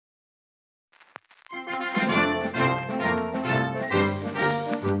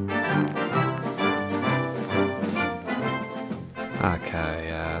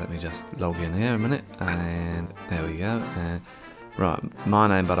Okay, let me just log in here a minute, and there we go. Right, my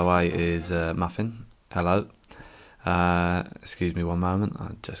name, by the way, is Muffin. Hello. Excuse me one moment,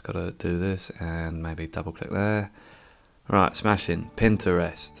 I've just got to do this and maybe double click there. Right, smashing.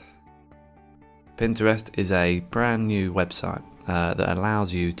 Pinterest. Pinterest is a brand new website that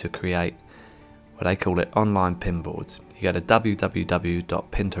allows you to create what they call it online pinboards. You go to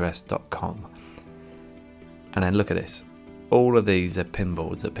www.pinterest.com and then look at this. All of these are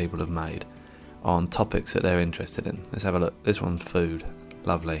pinboards that people have made on topics that they're interested in. Let's have a look. This one's food.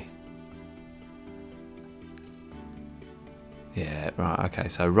 Lovely. Yeah, right, okay,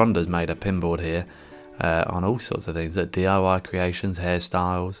 so Rhonda's made a pinboard here on all sorts of things. DIY creations,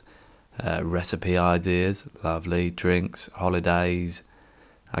 hairstyles, recipe ideas, lovely, drinks, holidays.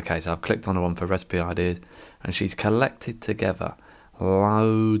 Okay, so I've clicked on the one for recipe ideas, and she's collected together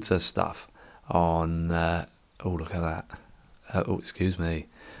loads of stuff on, oh, look at that. Oh, excuse me.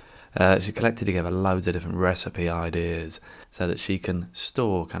 She collected together loads of different recipe ideas so that she can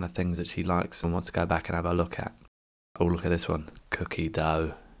store kind of things that she likes and wants to go back and have a look at. Oh, look at this one. Cookie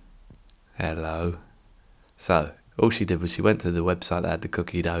dough. Hello. So, all she did was she went to the website that had the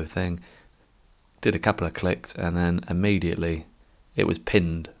cookie dough thing, did a couple of clicks, and then immediately it was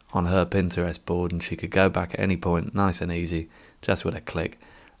pinned on her Pinterest board, and she could go back at any point, nice and easy, just with a click,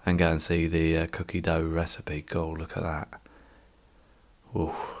 and go and see the cookie dough recipe. God, look at that.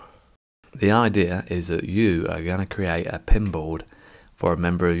 Ooh. The idea is that you are going to create a pinboard for a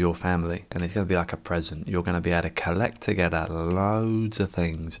member of your family, and it's going to be like a present. You're going to be able to collect together loads of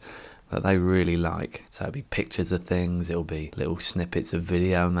things that they really like. So it'll be pictures of things, it'll be little snippets of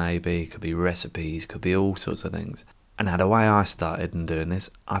video maybe, it could be recipes, could be all sorts of things. And now the way I started in doing this,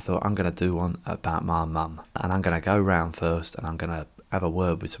 I thought I'm going to do one about my mum, and I'm going to go round first and I'm going to have a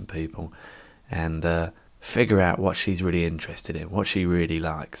word with some people and figure out what she's really interested in, what she really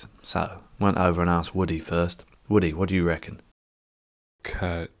likes. So went over and asked Woody first. Woody, what do you reckon?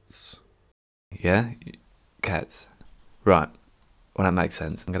 Cats. Yeah? Cats. Right. Well, that makes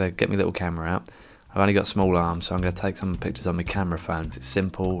sense. I'm going to get my little camera out. I've only got small arms, so I'm going to take some pictures on my camera phone. It's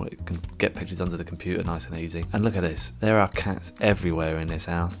simple. It can get pictures onto the computer nice and easy. And look at this. There are cats everywhere in this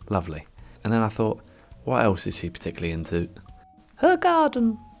house. Lovely. And then I thought, what else is she particularly into? Her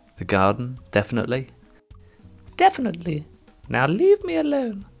garden. The garden? Definitely. Definitely. Now leave me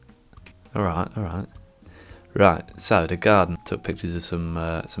alone. All right, all right. Right, so the garden. Took pictures of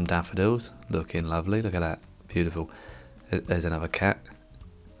some daffodils. Looking lovely. Look at that. Beautiful. There's another cat.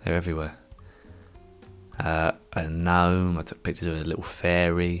 They're everywhere. A gnome. I took pictures of a little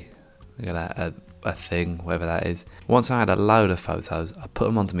fairy. Look at that. A thing, whatever that is. Once I had a load of photos, I put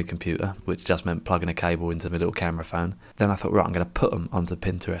them onto my computer, which just meant plugging a cable into my little camera phone. Then I thought, right, I'm going to put them onto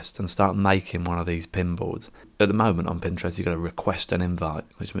Pinterest and start making one of these pinboards. At the moment on Pinterest, you've got to request an invite,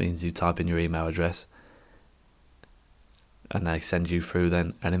 which means you type in your email address and they send you through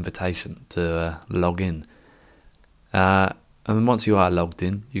then an invitation to log in. And then once you are logged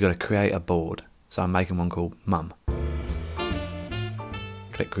in, you've got to create a board. So I'm making one called Mum.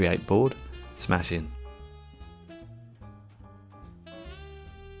 Click Create Board. Smash in.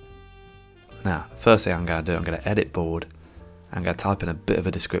 Now, first thing I'm going to do, I'm going to edit board. I'm going to type in a bit of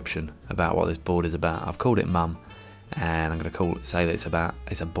a description about what this board is about. I've called it Mum, and I'm going to say that it's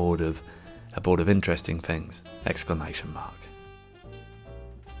a board of interesting things! Exclamation mark.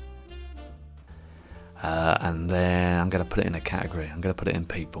 And then I'm going to put it in a category. I'm going to put it in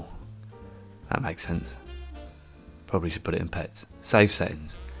people. That makes sense. Probably should put it in pets. Save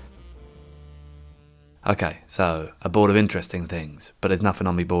settings. Okay, so a board of interesting things, but there's nothing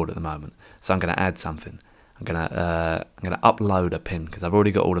on my board at the moment. So I'm going to add something. I'm going to upload a pin because I've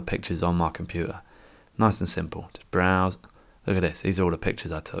already got all the pictures on my computer. Nice and simple. Just browse. Look at this. These are all the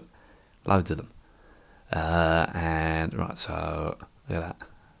pictures I took. Loads of them. And right, so look at that.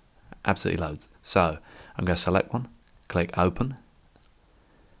 Absolutely loads. So I'm going to select one, click open,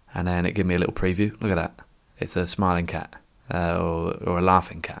 and then it gives me a little preview. Look at that. It's a smiling cat. Or a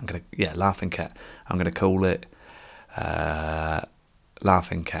laughing cat. Laughing cat. I'm gonna call it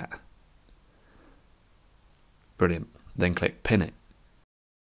laughing cat. Brilliant. Then click pin it.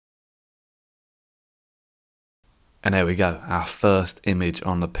 And there we go. Our first image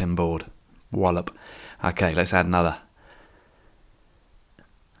on the pinboard. Wallop. Okay, let's add another.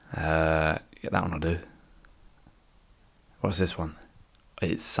 Yeah, that one will do. What's this one?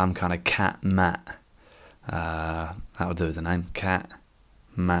 It's some kind of cat mat. That'll do as a name. Cat,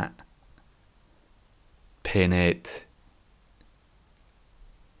 mat, pin it.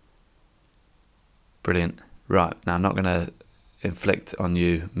 Brilliant. Right, now I'm not going to inflict on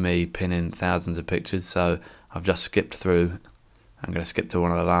you me pinning thousands of pictures, so I've just skipped through I'm going to skip to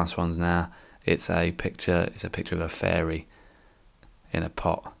one of the last ones now. It's a picture of a fairy in a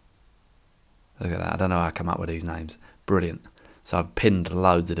pot. Look at that. I don't know how I come up with these names. Brilliant. So I've pinned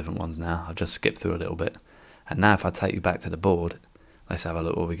loads of different ones now. I've just skipped through a little bit. And now if I take you back to the board, let's have a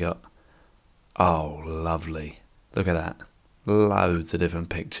look what we got. Oh, lovely. Look at that. Loads of different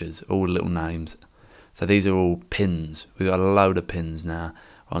pictures, all little names. So these are all pins. We've got a load of pins now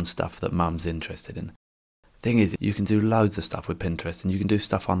on stuff that Mum's interested in. Thing is, you can do loads of stuff with Pinterest, and you can do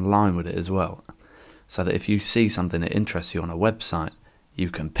stuff online with it as well. So that if you see something that interests you on a website, you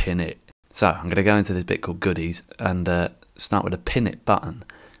can pin it. So I'm going to go into this bit called Goodies and start with a pin it button,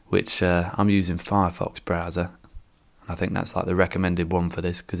 which I'm using Firefox browser. I think that's like the recommended one for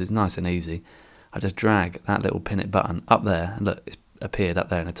this because it's nice and easy. I just drag that little pin it button up there, and look, it's appeared up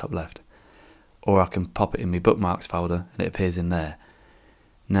there in the top left. Or I can pop it in my bookmarks folder and it appears in there.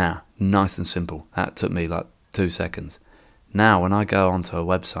 Now, nice and simple. That took me like 2 seconds. Now, when I go onto a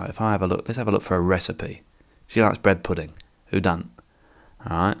website, if I have a look, let's have a look for a recipe. She likes bread pudding. Who done?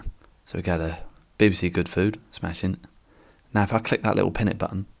 Alright, so we go to BBC Good Food, smashing. Now, if I click that little pin it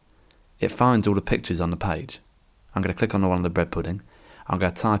button, it finds all the pictures on the page. I'm going to click on the one of the bread pudding. I'm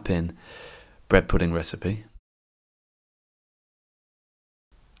going to type in bread pudding recipe.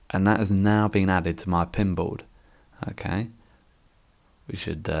 And that has now been added to my pin board. Okay. We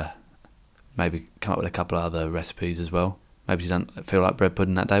should maybe come up with a couple of other recipes as well. Maybe you don't feel like bread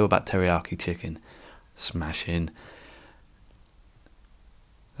pudding that day. What about teriyaki chicken? Smashing.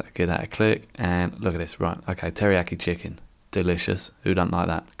 So give that a click and look at this. Right, okay, teriyaki chicken. Delicious. Who don't like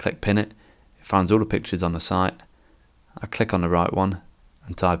that? Click pin it. It finds all the pictures on the site. I click on the right one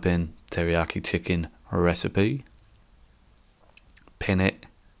and type in teriyaki chicken recipe. Pin it.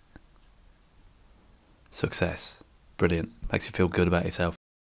 Success. Brilliant. Makes you feel good about yourself.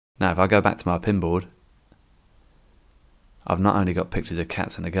 Now if I go back to my pin board, I've not only got pictures of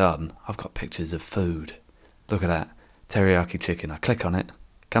cats in the garden, I've got pictures of food. Look at that. Teriyaki chicken. I click on it.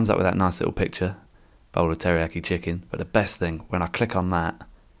 Comes up with that nice little picture. Bowl of teriyaki chicken. But the best thing, when I click on that,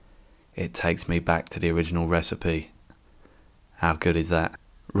 it takes me back to the original recipe. How good is that?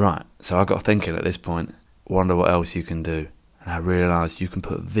 Right, so I got thinking at this point, wonder what else you can do. And I realised you can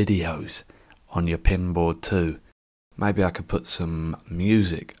put videos on your pin board too. Maybe I could put some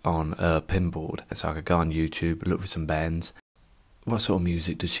music on a pin board. So I could go on YouTube, look for some bands. What sort of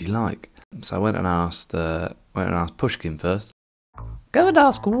music does she like? So I went and asked Pushkin first. Go and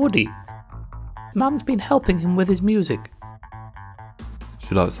ask Woody. Mum's been helping him with his music.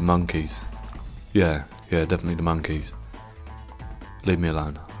 She likes the monkeys. Yeah, definitely the monkeys. Leave me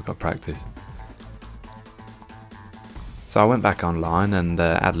alone, I've got practice. So I went back online and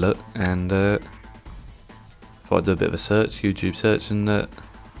had a look and thought I'd do a bit of a search, YouTube search, and have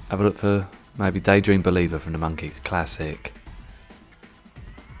a look for maybe Daydream Believer from the Monkees, classic.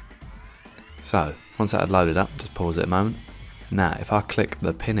 So, once that had loaded up, just pause it a moment. Now, if I click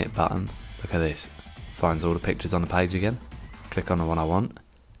the pin it button, look at this, finds all the pictures on the page again. Click on the one I want,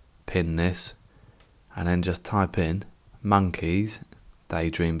 pin this, and then just type in Monkees,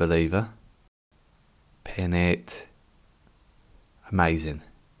 Daydream Believer, pin it. Amazing.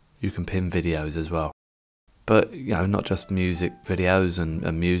 You can pin videos as well. But, you know, not just music videos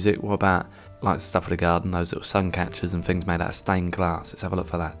and music. What about, like, stuff for the garden, those little sun catchers and things made out of stained glass? Let's have a look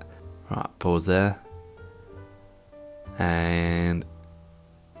for that. Right, pause there. And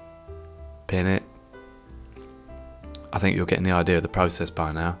pin it. I think you're getting the idea of the process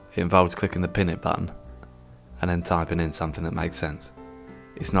by now. It involves clicking the pin it button and then typing in something that makes sense.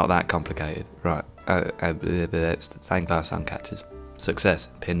 It's not that complicated. Right, stained glass sun catchers. Success,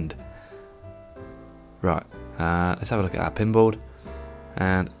 pinned. Right, let's have a look at our pin board.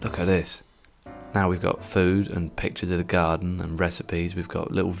 And look at this. Now we've got food and pictures of the garden and recipes. We've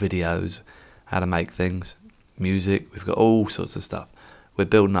got little videos, how to make things, music. We've got all sorts of stuff. We're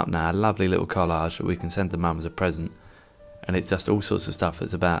building up now a lovely little collage that we can send to Mum as a present. And it's just all sorts of stuff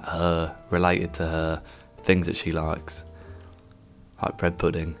that's about her, related to her, things that she likes. Like bread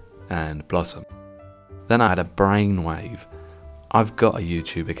pudding and Blossom. Then I had a brainwave. I've got a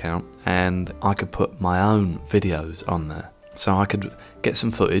YouTube account and I could put my own videos on there. So I could get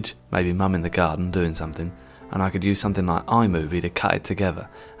some footage, maybe Mum in the garden doing something, and I could use something like iMovie to cut it together.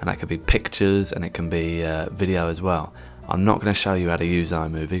 And that could be pictures and it can be video as well. I'm not going to show you how to use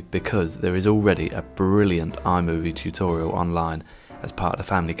iMovie because there is already a brilliant iMovie tutorial online as part of the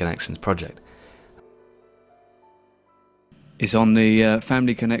Family Connections project. It's on the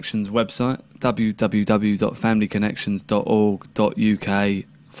Family Connections website,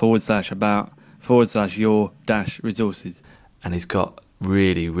 www.familyconnections.org.uk/about/your-resources. And it's got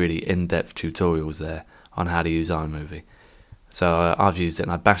really, really in-depth tutorials there on how to use iMovie. So I've used it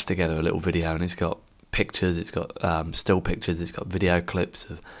and I bashed together a little video, and it's got pictures, it's got still pictures, it's got video clips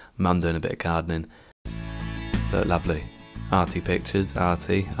of mum doing a bit of gardening. Look, lovely. Arty pictures,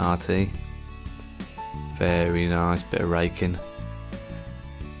 arty. Very nice, bit of raking.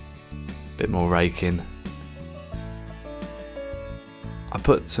 Bit more raking. I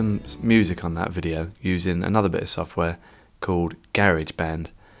put some music on that video using another bit of software called GarageBand,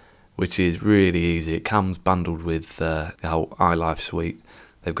 which is really easy. It comes bundled with the whole iLife suite.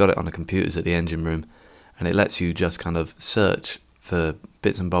 They've got it on the computers at the engine room, and it lets you just kind of search for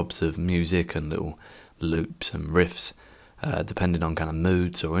bits and bobs of music and little loops and riffs, depending on kind of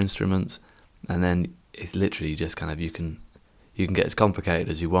moods or instruments. And then it's literally just kind of, you can get as complicated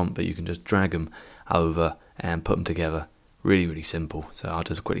as you want, but you can just drag them over and put them together. Really, really simple. So I'll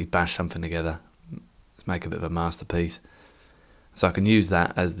just quickly bash something together, let's make a bit of a masterpiece. So I can use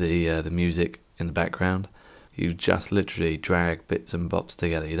that as the music in the background. You just literally drag bits and bobs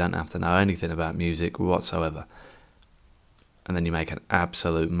together. You don't have to know anything about music whatsoever. And then you make an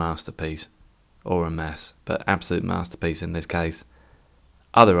absolute masterpiece, or a mess, but absolute masterpiece in this case.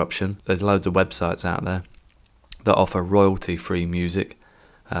 Other option, there's loads of websites out there that offer royalty-free music.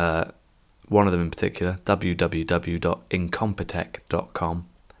 One of them in particular, www.incompetech.com.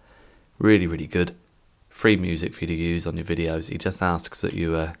 Really, really good. Free music for you to use on your videos. He just asks that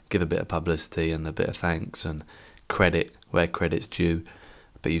you give a bit of publicity and a bit of thanks and credit where credit's due.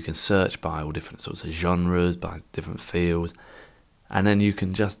 But you can search by all different sorts of genres, by different fields, and then you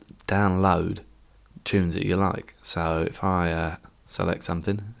can just download tunes that you like. So if I select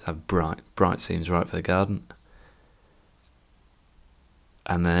something, so bright seems right for the garden,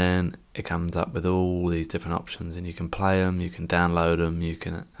 and then it comes up with all these different options, and you can play them, you can download them, you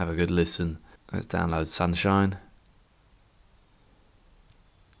can have a good listen. Let's download Sunshine,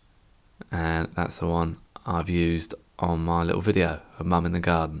 and that's the one I've used on my little video of Mum in the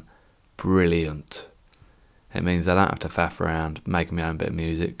garden. Brilliant. It means I don't have to faff around making my own bit of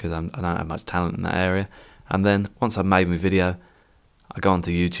music, because I don't have much talent in that area. And then once I've made my video, I go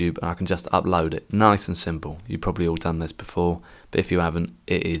onto YouTube and I can just upload it. Nice and simple. You've probably all done this before, but if you haven't,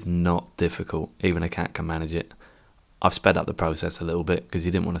 it is not difficult. Even a cat can manage it. I've sped up the process a little bit because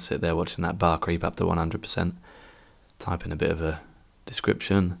you didn't want to sit there watching that bar creep up to 100%. Type in a bit of a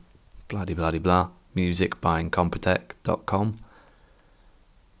description, blah-de-blah-de-blah, music by incompetech.com.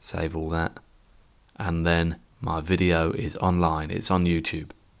 Save all that. And then my video is online. It's on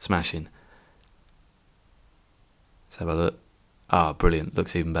YouTube. Smashing. Let's have a look. Ah, brilliant.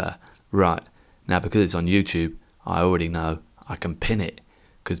 Looks even better. Right. Now, because it's on YouTube, I already know I can pin it,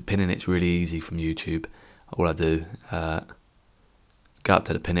 because pinning it's really easy from YouTube. All I do, go up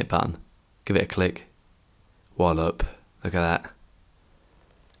to the pin it button, give it a click, wallop, look at that,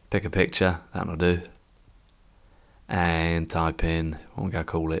 pick a picture, that'll do, and type in, what am I going to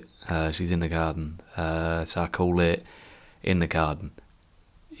call it, she's in the garden, so I call it In the Garden,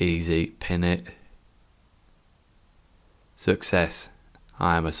 easy, pin it, success,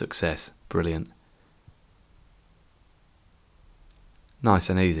 I am a success, brilliant.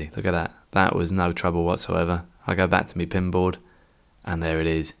 Nice and easy, look at that. That was no trouble whatsoever. I go back to my pinboard, and there it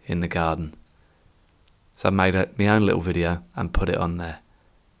is, in the garden. So I made my own little video and put it on there.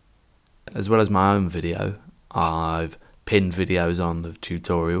 As well as my own video, I've pinned videos on of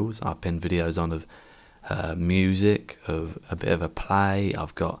tutorials, I've pinned videos on of music, of a bit of a play,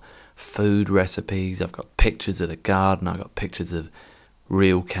 I've got food recipes, I've got pictures of the garden, I've got pictures of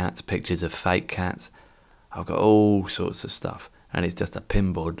real cats, pictures of fake cats, I've got all sorts of stuff. And it's just a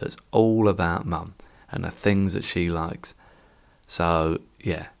pinboard that's all about Mum and the things that she likes. So,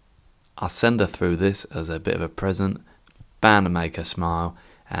 yeah, I'll send her through this as a bit of a present, bound to make her smile,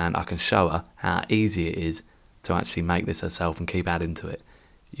 and I can show her how easy it is to actually make this herself and keep adding to it.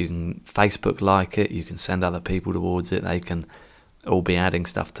 You can Facebook like it, you can send other people towards it, they can all be adding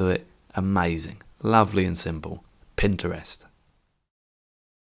stuff to it. Amazing, lovely and simple. Pinterest.